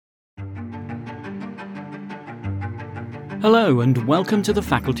Hello and welcome to the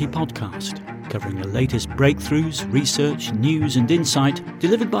Faculty Podcast, covering the latest breakthroughs, research, news and insight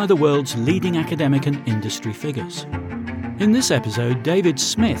delivered by the world's leading academic and industry figures. In this episode, David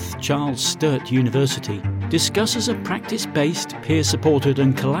Smith, Charles Sturt University, discusses a practice-based, peer-supported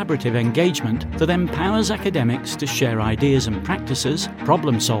and collaborative engagement that empowers academics to share ideas and practices,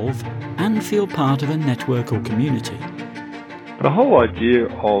 problem-solve and feel part of a network or community. The whole idea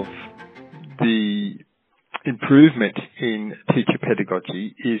of the improvement in teacher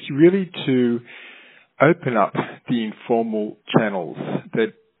pedagogy is really to open up the informal channels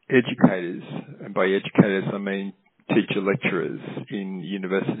that educators, and by educators I mean teacher lecturers in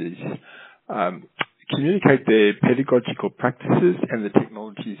universities, communicate their pedagogical practices and the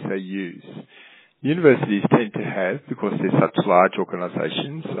technologies they use. Universities tend to have, because they're such large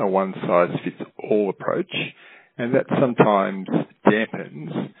organisations, a one-size-fits-all approach, and that sometimes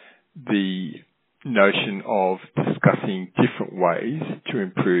dampens the notion of discussing different ways to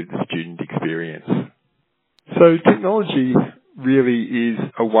improve the student experience. So technology really is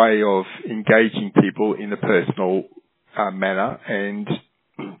a way of engaging people in a personal manner, and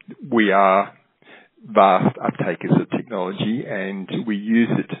we are vast uptakers of technology and we use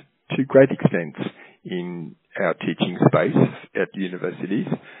it to great extent in our teaching space at universities.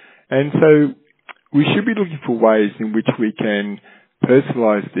 And so we should be looking for ways in which we can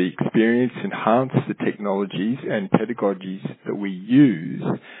personalise the experience, enhance the technologies and pedagogies that we use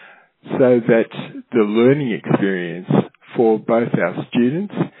so that the learning experience for both our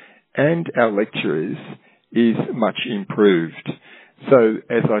students and our lecturers is much improved. So,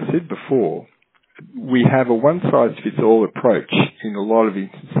 as I said before, we have a one-size-fits-all approach in a lot of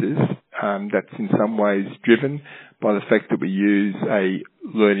instances. That's in some ways driven by the fact that we use a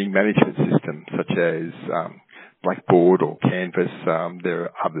learning management system such as Blackboard or Canvas. There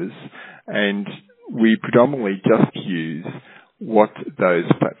are others, and we predominantly just use what those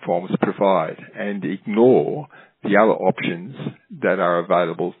platforms provide and ignore the other options that are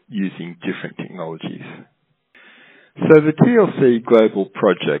available using different technologies. So the TLC Global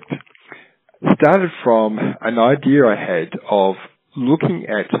Project started from an idea I had of looking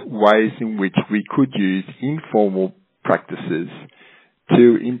at ways in which we could use informal practices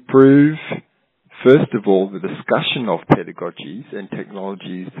to improve, first of all, the discussion of pedagogies and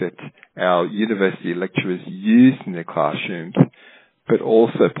technologies that our university lecturers use in their classrooms, but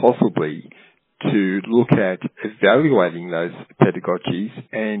also possibly to look at evaluating those pedagogies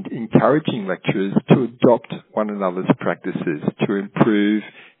and encouraging lecturers to adopt one another's practices to improve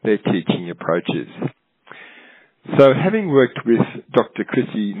their teaching approaches. So having worked with Dr.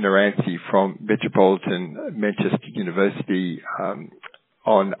 Chrissy Naranci from Metropolitan Manchester University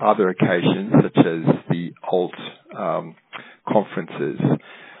on other occasions, such as the ALT conferences,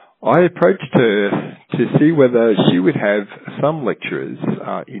 I approached her to see whether she would have some lecturers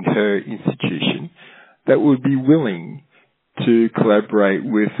in her institution that would be willing to collaborate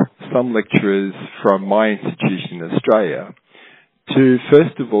with some lecturers from my institution in Australia to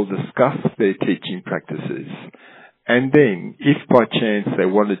first of all discuss their teaching practices, and then, if by chance they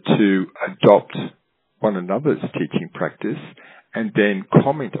wanted to adopt one another's teaching practice and then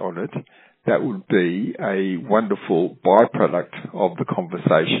comment on it, that would be a wonderful byproduct of the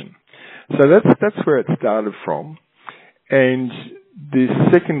conversation. So that's where it started from. And the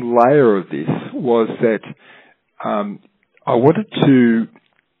second layer of this was that I wanted to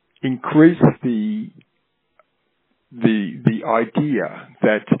increase the idea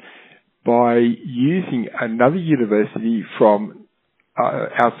that by using another university from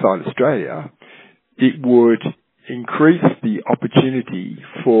outside Australia, it would increase the opportunity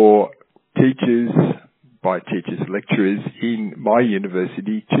for teachers, by teachers, lecturers in my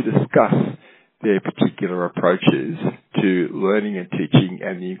university to discuss their particular approaches to learning and teaching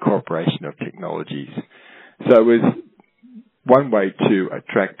and the incorporation of technologies. So it was one way to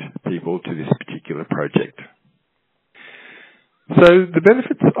attract people to this particular project. So the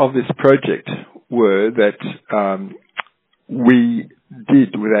benefits of this project were that we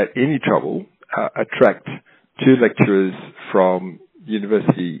did, without any trouble, attract 2 lecturers from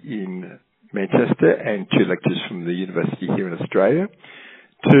University in Manchester and 2 lecturers from the university here in Australia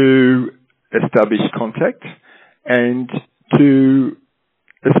to establish contact and to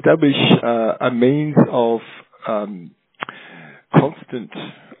establish a means of constant's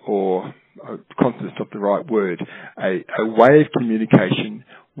not the right word, a way of communication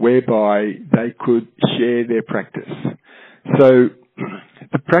whereby they could share their practice. So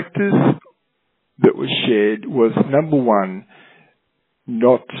the practice that was shared was, number one,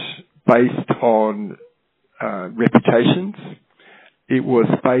 not based on reputations. it was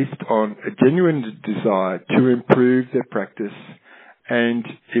based on a genuine desire to improve their practice, and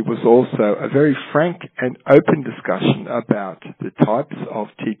it was also a very frank and open discussion about the types of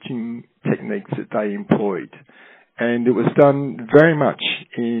teaching techniques that they employed. And it was done very much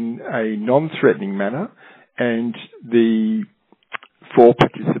in a non-threatening manner, and the 4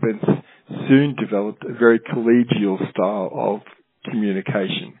 participants soon developed a very collegial style of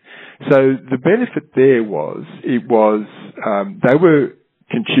communication. So the benefit there was, they were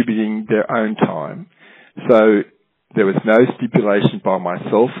contributing their own time. So there was no stipulation by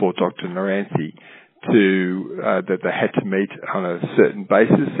myself or Dr. Naranthi that they had to meet on a certain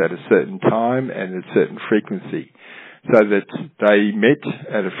basis at a certain time and a certain frequency, so that they met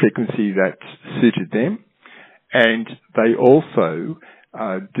at a frequency that suited them, and they also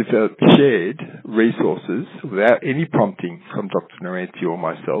shared resources without any prompting from Dr. Naranthi or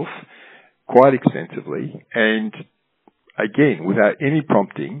myself, quite extensively, and again, without any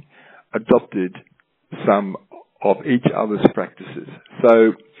prompting, adopted some of each other's practices.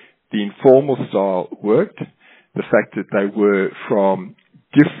 So the informal style worked. The fact that they were from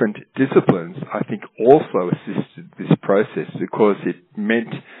different disciplines, I think, also assisted this process, because it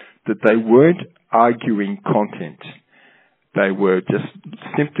meant that they weren't arguing content. They were just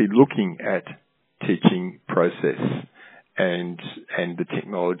simply looking at teaching process and the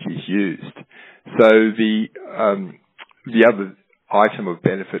technologies used. So the other item of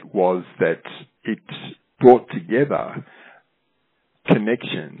benefit was that it brought together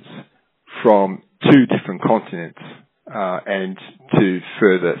connections from 2 different continents and to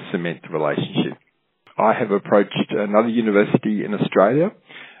further cement the relationship. I have approached another university in Australia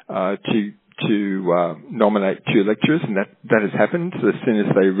to nominate 2 lecturers, and that has happened. As soon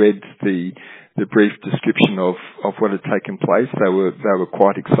as they read the brief description of what had taken place, they were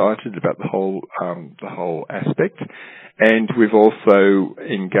quite excited about the whole aspect. And we've also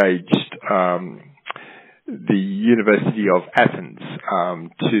engaged the University of Athens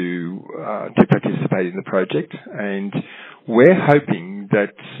to participate in the project, and we're hoping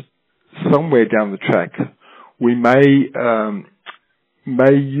that somewhere down the track we may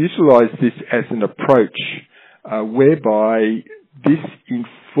utilise this as an approach whereby this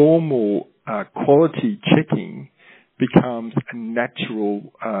informal quality checking becomes a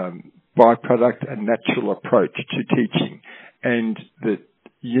natural byproduct, a natural approach to teaching, and that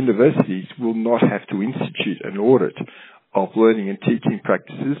universities will not have to institute an audit of learning and teaching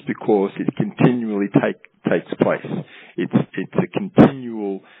practices, because it continually takes place. It's a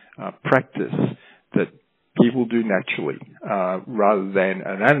continual practice that people do naturally, rather than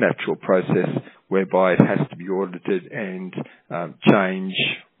an unnatural process whereby it has to be audited and change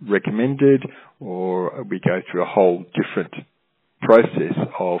recommended, or we go through a whole different process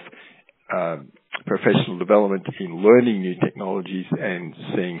of professional development in learning new technologies and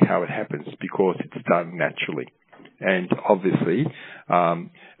seeing how it happens, because it's done naturally. And obviously,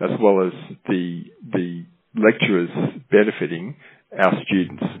 as well as the lecturers benefiting, our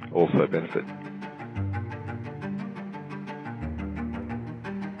students also benefit.